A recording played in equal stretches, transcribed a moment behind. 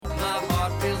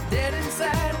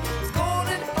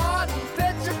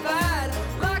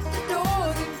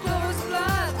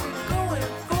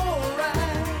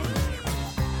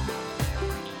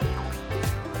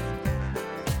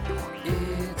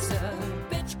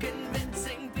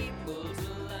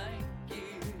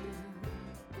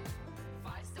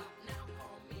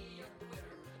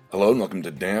Hello and welcome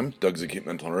to Damn, Doug's Acute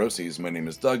Mental Neuroses. My name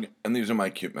is Doug, and these are my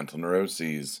acute mental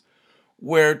neuroses.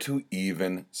 Where to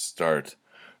even start?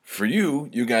 For you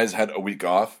guys had a week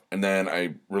off, and then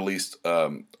I released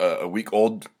a week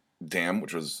old Damn,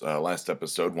 which was last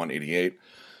episode, 188.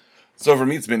 So for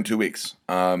me, it's been 2 weeks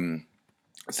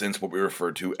since what we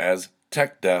refer to as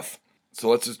tech death. So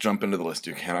let's just jump into the list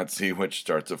you cannot see, which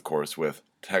starts, of course, with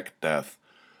tech death.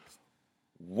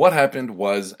 What happened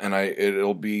was, and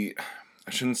it'll be,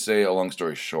 I shouldn't say a long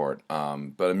story short,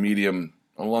 but a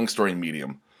long story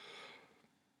medium.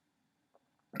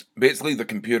 Basically, the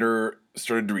computer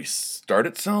started to restart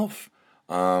itself,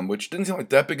 which didn't seem like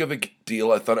that big of a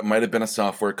deal. I thought it might have been a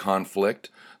software conflict,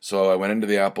 so I went into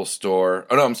the Apple Store.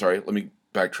 Oh no, I'm sorry. Let me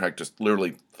backtrack just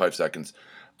literally 5 seconds.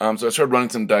 So I started running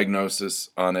some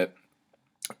diagnosis on it,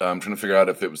 trying to figure out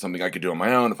if it was something I could do on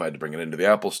my own, if I had to bring it into the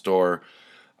Apple Store.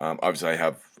 Obviously, I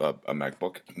have a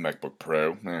MacBook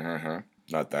Pro.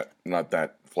 Not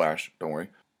that Flash. Don't worry.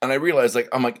 And I realized,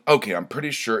 I'm like, okay, I'm pretty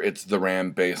sure it's the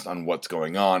RAM based on what's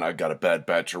going on. I've got a bad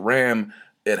batch of RAM.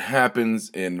 It happens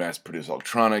in mass-produced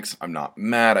electronics. I'm not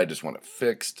mad. I just want it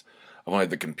fixed. I've only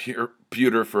had the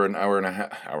computer for an hour and a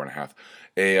half.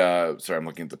 Sorry, I'm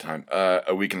looking at the time.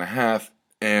 A week and a half.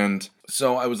 And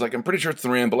so I was like, I'm pretty sure it's the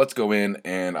RAM, but let's go in.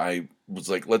 And I was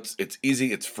like, it's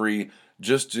easy, it's free.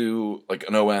 Just do like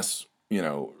an OS,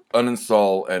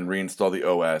 uninstall and reinstall the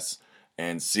OS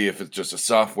and see if it's just a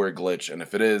software glitch. And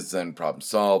if it is, then problem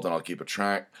solved. And I'll keep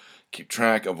track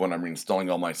of when I'm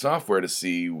reinstalling all my software to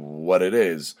see what it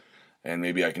is. And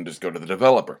maybe I can just go to the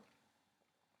developer.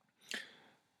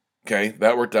 Okay,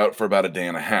 that worked out for about a day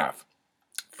and a half.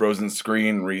 Frozen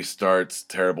screen, restarts,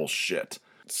 terrible shit.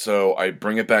 So I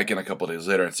bring it back in a couple days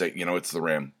later and say, it's the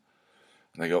RAM.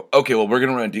 And they go, okay, well, we're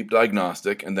going to run a deep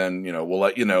diagnostic, and then, we'll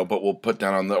let you know, but we'll put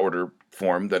down on the order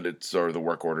form or the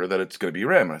work order that it's going to be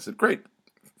RAM. And I said, great,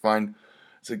 fine. I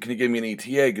said, can you give me an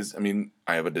ETA? Because,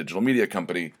 I have a digital media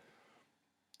company.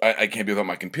 I can't be without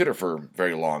my computer for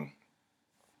very long.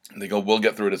 And they go, we'll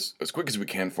get through it as quick as we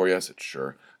can for you. I said,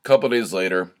 sure. A couple of days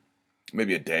later,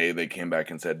 maybe a day, they came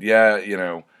back and said, yeah,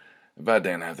 about a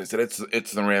day and a half. They said,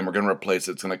 it's the RAM. We're going to replace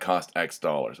it. It's going to cost X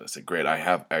dollars. I said, great, I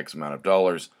have X amount of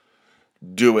dollars.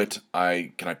 Do it.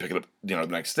 Can I pick it up, the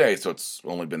next day? So it's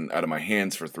only been out of my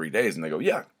hands for 3 days. And they go,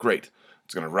 yeah, great.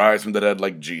 It's going to rise from the dead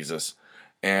like Jesus.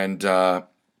 And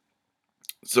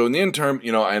so in the interim,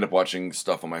 I end up watching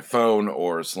stuff on my phone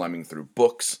or slamming through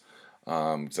books.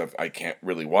 Because I can't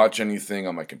really watch anything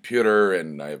on my computer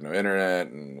and I have no internet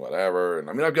and whatever. And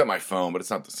I've got my phone, but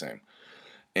it's not the same.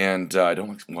 And I don't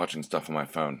like watching stuff on my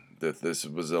phone. This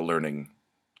was a learning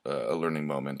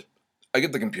moment. I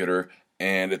get the computer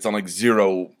and it's on like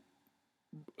 0%,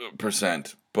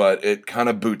 but it kind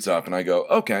of boots up, and I go,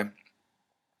 okay. I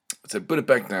said, put it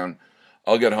back down.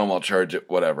 I'll get home, I'll charge it,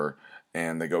 whatever.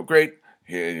 And they go, great.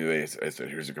 I said,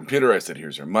 here's your computer. I said,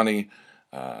 here's your money.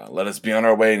 Let us be on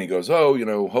our way. And he goes,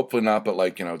 oh, hopefully not, but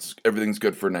everything's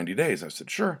good for 90 days. I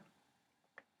said, sure.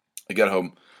 I get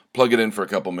home, plug it in for a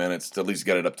couple minutes to at least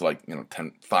get it up to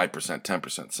 5%,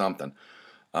 10%, something.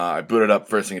 I boot it up.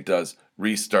 First thing it does,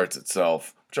 restarts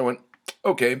itself, which I went,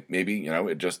 okay, maybe,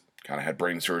 it just kind of had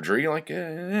brain surgery.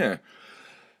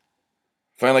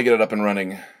 Finally get it up and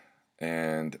running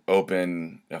and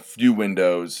open a few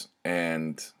windows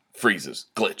and freezes.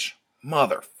 Glitch.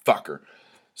 Motherfucker.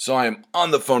 So I am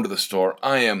on the phone to the store.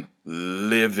 I am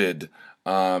livid.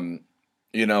 I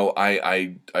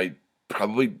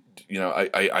probably,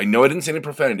 I know I didn't say any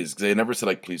profanities because they never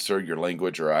said, please, sir, your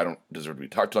language, or I don't deserve to be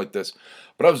talked to like this.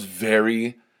 But I was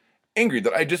very angry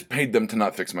that I just paid them to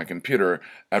not fix my computer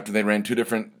after they ran 2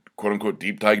 different quote-unquote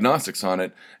deep diagnostics on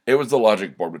it. It was the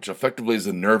logic board, which effectively is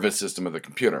the nervous system of the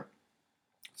computer.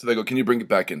 So they go, can you bring it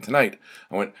back in tonight?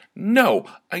 I went, no,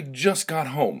 I just got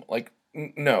home.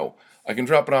 No, I can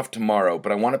drop it off tomorrow,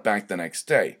 but I want it back the next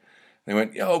day. They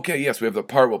went, yeah, okay, yes, we have the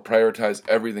part. We'll prioritize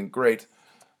everything. Great.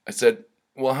 I said,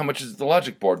 well, how much is the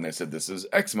logic board? And they said, this is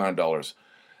X amount of dollars.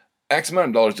 X amount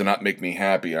of dollars did not make me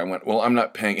happy. I went, well, I'm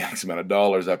not paying X amount of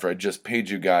dollars after I just paid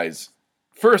you guys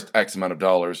first X amount of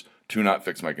dollars to not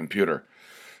fix my computer.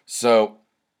 So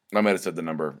I might have said the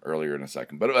number earlier in a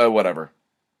second, but whatever.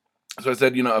 So I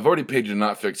said, I've already paid you to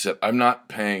not fix it. I'm not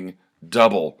paying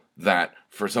double that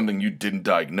for something you didn't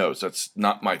diagnose. That's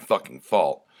not my fucking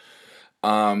fault.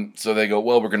 So they go,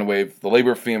 well, we're going to waive the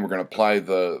labor fee and we're going to apply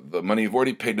the money you've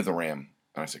already paid to the RAM.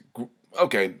 And I said,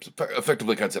 okay, so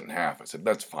effectively cuts it in half. I said,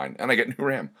 that's fine. And I get new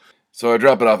RAM. So I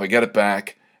drop it off, I get it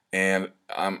back, and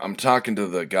I'm talking to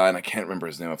the guy, and I can't remember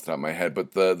his name off the top of my head,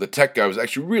 but the tech guy was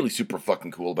actually really super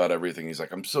fucking cool about everything. He's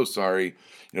like, I'm so sorry.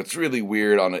 It's really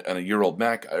weird on a year-old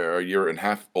Mac, or a year and a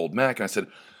half old Mac. And I said,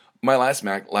 My last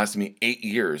Mac lasted me 8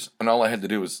 years, and all I had to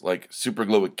do was like super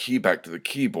glue a key back to the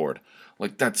keyboard.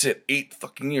 Like that's it, 8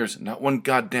 fucking years, not one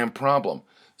goddamn problem.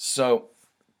 So,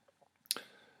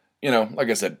 like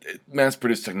I said,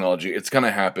 mass-produced technology, it's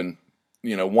gonna happen.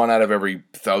 One out of every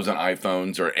 1,000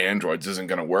 iPhones or Androids isn't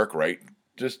gonna work right.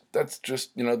 That's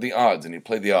just the odds, and you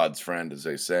play the odds, friend, as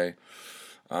they say,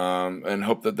 and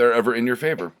hope that they're ever in your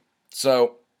favor.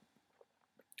 So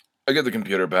I get the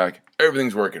computer back.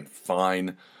 Everything's working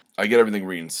fine. I get everything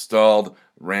reinstalled.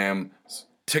 RAM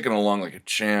ticking along like a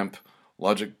champ.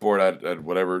 Logic board at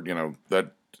whatever,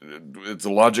 that it's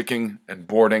logicking and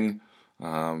boarding.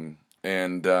 So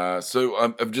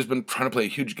I've just been trying to play a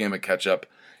huge game of catch up.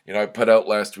 I put out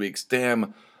last week's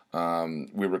Damn.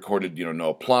 We recorded, No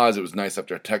Applause. It was nice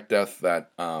after Tech Death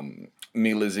that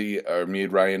me,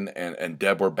 Ryan, and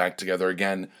Deb were back together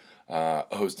again,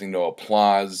 hosting No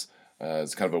Applause.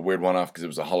 It's kind of a weird one-off because it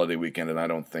was a holiday weekend, and I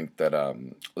don't think that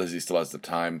Lizzie still has the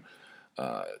time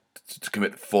to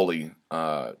commit fully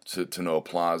to No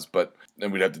Applause. But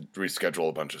then we'd have to reschedule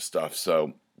a bunch of stuff,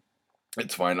 so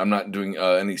it's fine. I'm not doing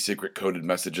any secret coded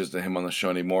messages to him on the show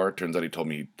anymore. Turns out he told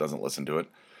me he doesn't listen to it,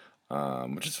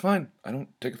 which is fine. I don't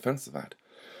take offense to that.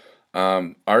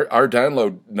 Our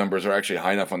download numbers are actually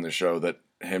high enough on the show that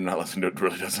him not listening to it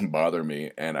really doesn't bother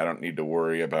me, and I don't need to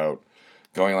worry about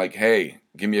going like, hey,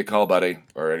 give me a call, buddy,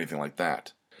 or anything like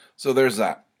that. So there's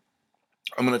that.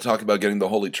 I'm going to talk about getting the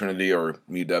Holy Trinity, or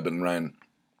me, Deb, and Ryan,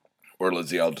 or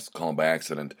Lizzie, I'll just call him by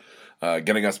accident,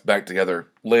 getting us back together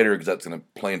later, because that's going to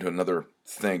play into another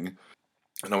thing.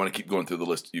 And I want to keep going through the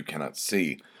list you cannot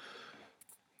see.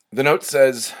 The note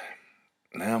says,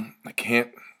 now, I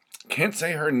can't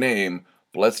say her name,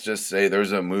 but let's just say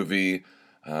there's a movie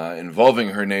involving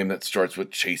her name that starts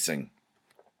with chasing.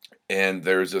 And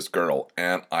there's this girl,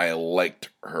 and I liked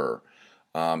her.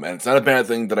 And it's not a bad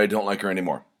thing that I don't like her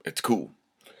anymore. It's cool.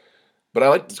 But I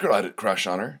liked this girl. I had a crush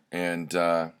on her, and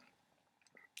I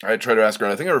tried to ask her,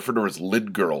 and I think I referred to her as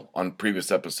Lid Girl on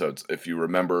previous episodes. If you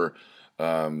remember,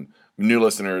 new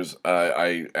listeners,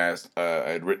 I asked, I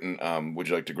had written, would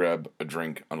you like to grab a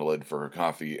drink on a lid for her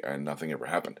coffee, and nothing ever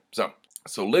happened.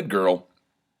 So Lid Girl,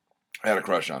 I had a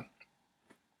crush on.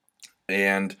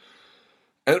 And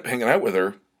I ended up hanging out with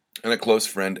her, and a close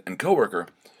friend and coworker,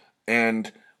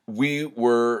 and we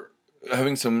were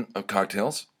having some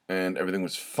cocktails, and everything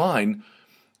was fine.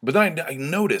 But then I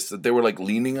noticed that they were like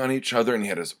leaning on each other, and he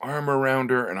had his arm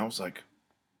around her, and I was like,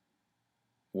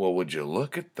 "Well, would you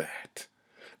look at that?"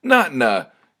 Not in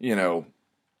a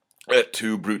a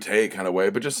too brute kind of way,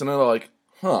 but just in a like,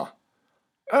 "Huh,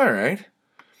 all right."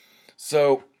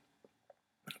 So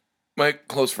my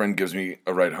close friend gives me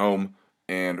a ride home.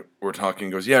 And we're talking,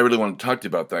 goes, yeah, I really want to talk to you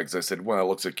about that. Because I said, well, it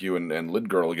looks like you and Lid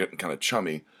Girl are getting kind of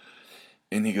chummy.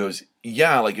 And he goes,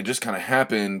 yeah, like it just kind of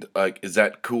happened. Like, is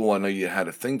that cool? I know you had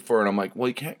a thing for it. And I'm like, well,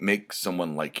 you can't make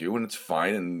someone like you. And it's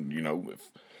fine. And, if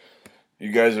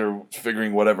you guys are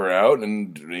figuring whatever out.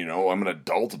 And, I'm an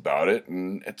adult about it.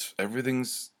 And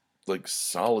everything's like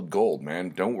solid gold, man.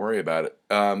 Don't worry about it.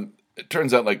 It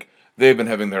turns out like they've been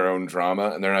having their own drama.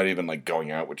 And they're not even like going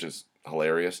out, which is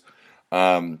hilarious.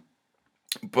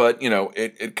 But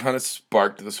it kind of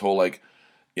sparked this whole like,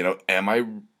 am I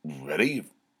ready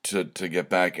to get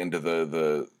back into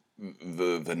the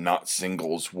not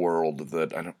singles world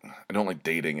that I don't like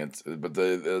dating, but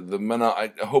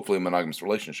hopefully a monogamous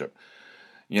relationship.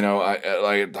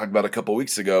 I talked about a couple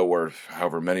weeks ago, or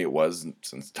however many it was,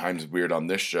 since time's weird on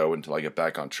this show until I get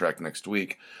back on track next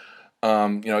week.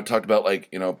 I talked about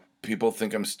like people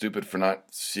think I'm stupid for not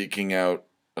seeking out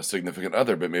a significant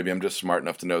other, but maybe I'm just smart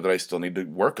enough to know that I still need to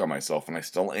work on myself, and I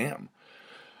still am.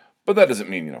 But that doesn't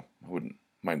mean, I wouldn't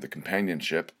mind the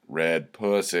companionship. Red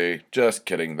pussy. Just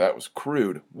kidding. That was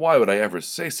crude. Why would I ever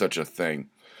say such a thing?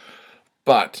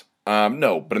 But,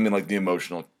 no, but I mean like the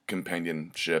emotional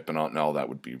companionship and all that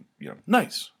would be,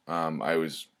 nice. I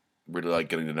always really like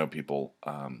getting to know people.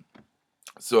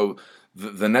 So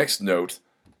the next note,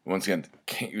 once again,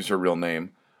 can't use her real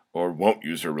name, or won't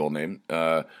use her real name,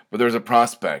 but there's a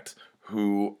prospect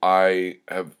who I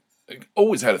have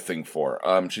always had a thing for.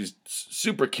 She's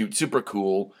super cute, super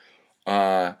cool,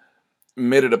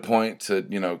 made it a point to,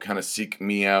 kind of seek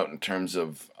me out in terms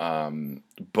of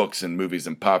books and movies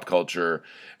and pop culture,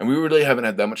 and we really haven't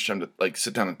had that much time to, like,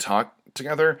 sit down and talk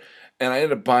together, and I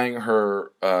ended up buying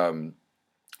her,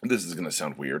 this is going to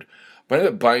sound weird, but I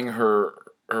ended up buying her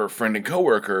friend and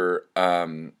coworker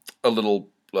a little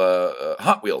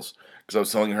Hot Wheels, because I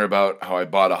was telling her about how I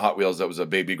bought a Hot Wheels that was a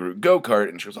Baby Groot go-kart,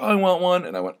 and she goes, oh, I want one,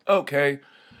 and I went, okay.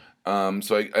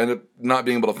 So I ended up not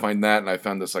being able to find that, and I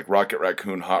found this like Rocket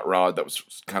Raccoon hot rod that was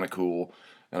kind of cool,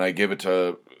 and I gave it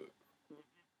to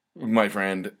my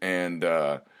friend, and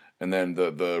then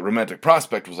the romantic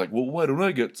prospect was like, well, why don't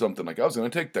I get something? Like, I was gonna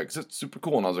take that because it's super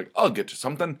cool, and I was like, I'll get you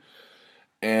something.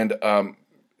 And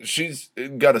she's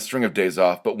got a string of days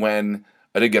off, but when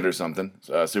I did get her something,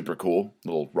 super cool,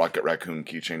 little Rocket Raccoon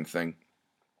keychain thing,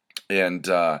 and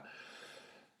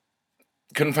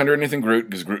couldn't find her anything Groot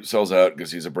because Groot sells out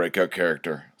because he's a breakout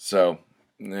character. So,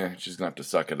 she's gonna have to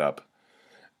suck it up.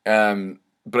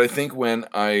 But I think when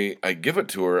I give it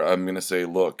to her, I'm gonna say,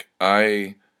 look,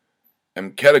 I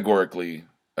am categorically.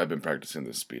 I've been practicing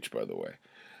this speech, by the way.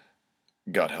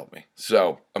 God help me.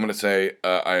 So I'm gonna say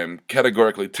I am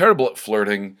categorically terrible at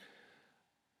flirting.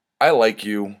 I like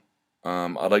you.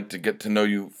 I'd like to get to know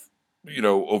you,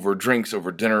 over drinks,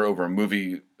 over dinner, over a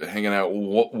movie, hanging out,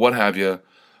 what have you.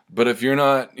 But if you're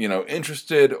not,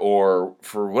 interested or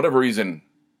for whatever reason,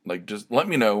 like just let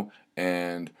me know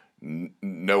and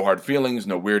no hard feelings,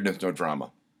 no weirdness, no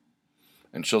drama.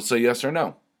 And she'll say yes or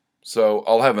no. So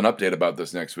I'll have an update about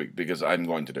this next week because I'm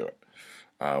going to do it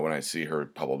when I see her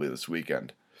probably this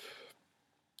weekend.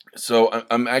 So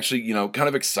I'm actually, kind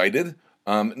of excited.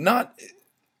 Not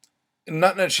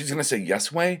that she's gonna say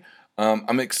yes way.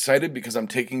 I'm excited because I'm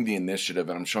taking the initiative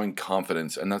and I'm showing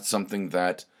confidence, and that's something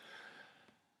that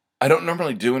I don't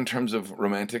normally do in terms of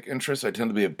romantic interest. I tend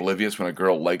to be oblivious when a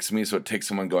girl likes me, so it takes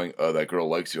someone going, "Oh, that girl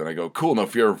likes you," and I go, "Cool, no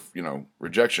fear of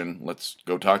rejection. Let's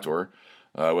go talk to her,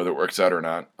 whether it works out or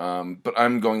not." But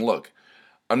I'm going, look,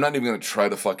 I'm not even gonna try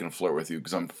to fucking flirt with you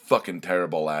because I'm fucking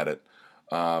terrible at it.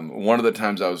 One of the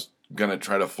times I was gonna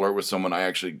try to flirt with someone, I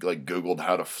actually like Googled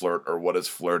how to flirt or what is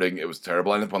flirting. It was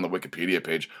terrible. I ended up on the Wikipedia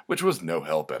page, which was no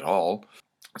help at all.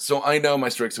 So I know my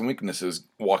strengths and weaknesses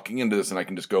walking into this, and I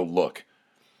can just go, look,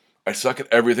 I suck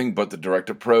at everything but the direct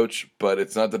approach, but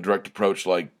it's not the direct approach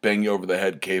like bang you over the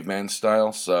head caveman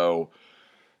style. So,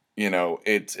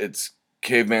 it's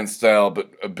caveman style,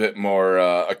 but a bit more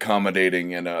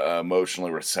accommodating and emotionally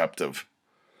receptive.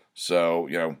 So,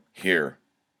 here,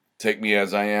 take me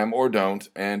as I am or don't.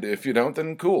 And if you don't,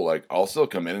 then cool. Like, I'll still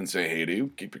come in and say hey to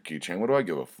you. Keep your keychain. What do I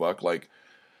give a fuck? Like,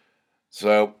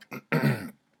 so,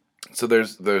 so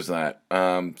there's that.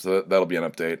 So that'll be an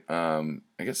update. I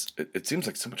guess it seems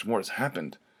like so much more has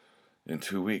happened in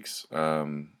 2 weeks.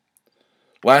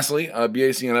 Lastly,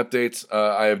 BACN updates.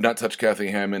 I have not touched Kathy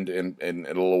Hammond in a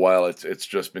little while. It's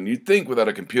just been, you'd think without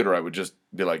a computer I would just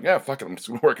be like, yeah, fuck it, I'm just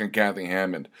going to work on Kathy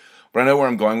Hammond. But I know where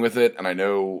I'm going with it, and I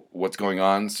know what's going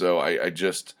on, so I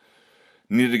just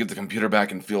needed to get the computer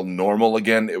back and feel normal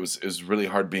again. It was really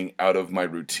hard being out of my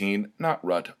routine. Not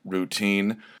rut,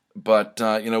 routine. But,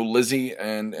 Lizzie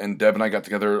and Deb and I got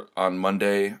together on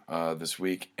Monday this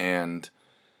week, and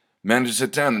managed to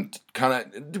sit down and kind of,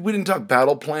 we didn't talk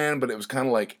battle plan, but it was kind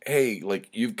of like, hey, like,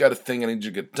 you've got a thing I need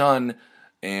you to get done,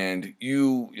 and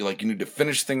you need to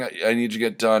finish thing I need you to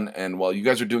get done, and while you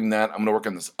guys are doing that, I'm going to work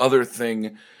on this other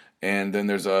thing, and then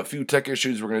there's a few tech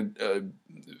issues we're going to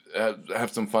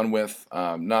have some fun with,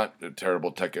 not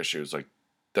terrible tech issues like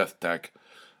death tech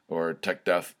or tech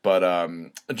death, but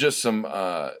just some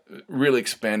really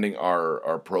expanding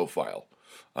our profile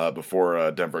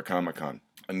before Denver Comic Con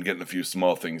and getting a few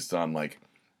small things done, like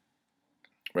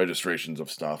registrations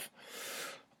of stuff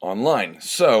online.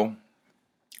 So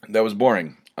that was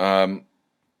boring.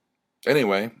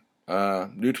 Anyway,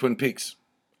 new Twin Peaks.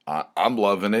 I'm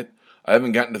loving it. I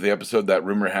haven't gotten to the episode that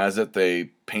rumor has it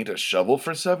they paint a shovel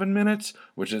for 7 minutes,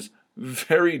 which is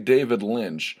very David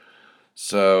Lynch.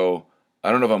 So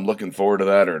I don't know if I'm looking forward to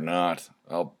that or not.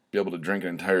 I'll be able to drink an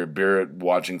entire beer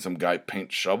watching some guy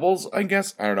paint shovels, I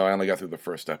guess. I don't know. I only got through the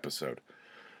first episode.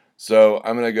 So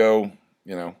I'm going to go,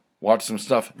 watch some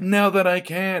stuff now that I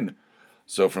can.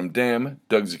 So from Damn,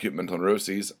 Doug's Acute Mental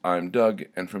Neuroses, I'm Doug.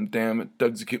 And from Damn,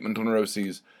 Doug's Acute Mental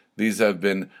Neuroses, these have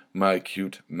been my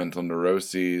acute mental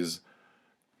neuroses.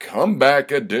 Comeback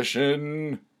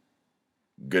edition.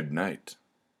 Good night,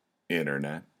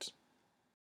 Internet.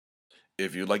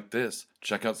 If you like this,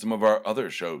 check out some of our other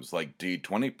shows like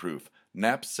D20 Proof,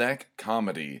 Knapsack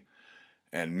Comedy,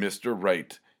 and Mr.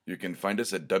 Right. You can find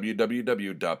us at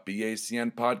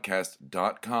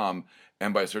www.bacnpodcast.com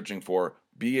and by searching for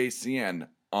BACN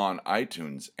on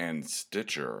iTunes and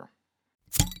Stitcher.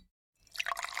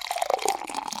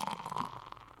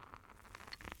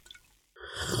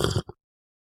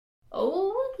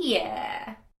 Oh, yeah.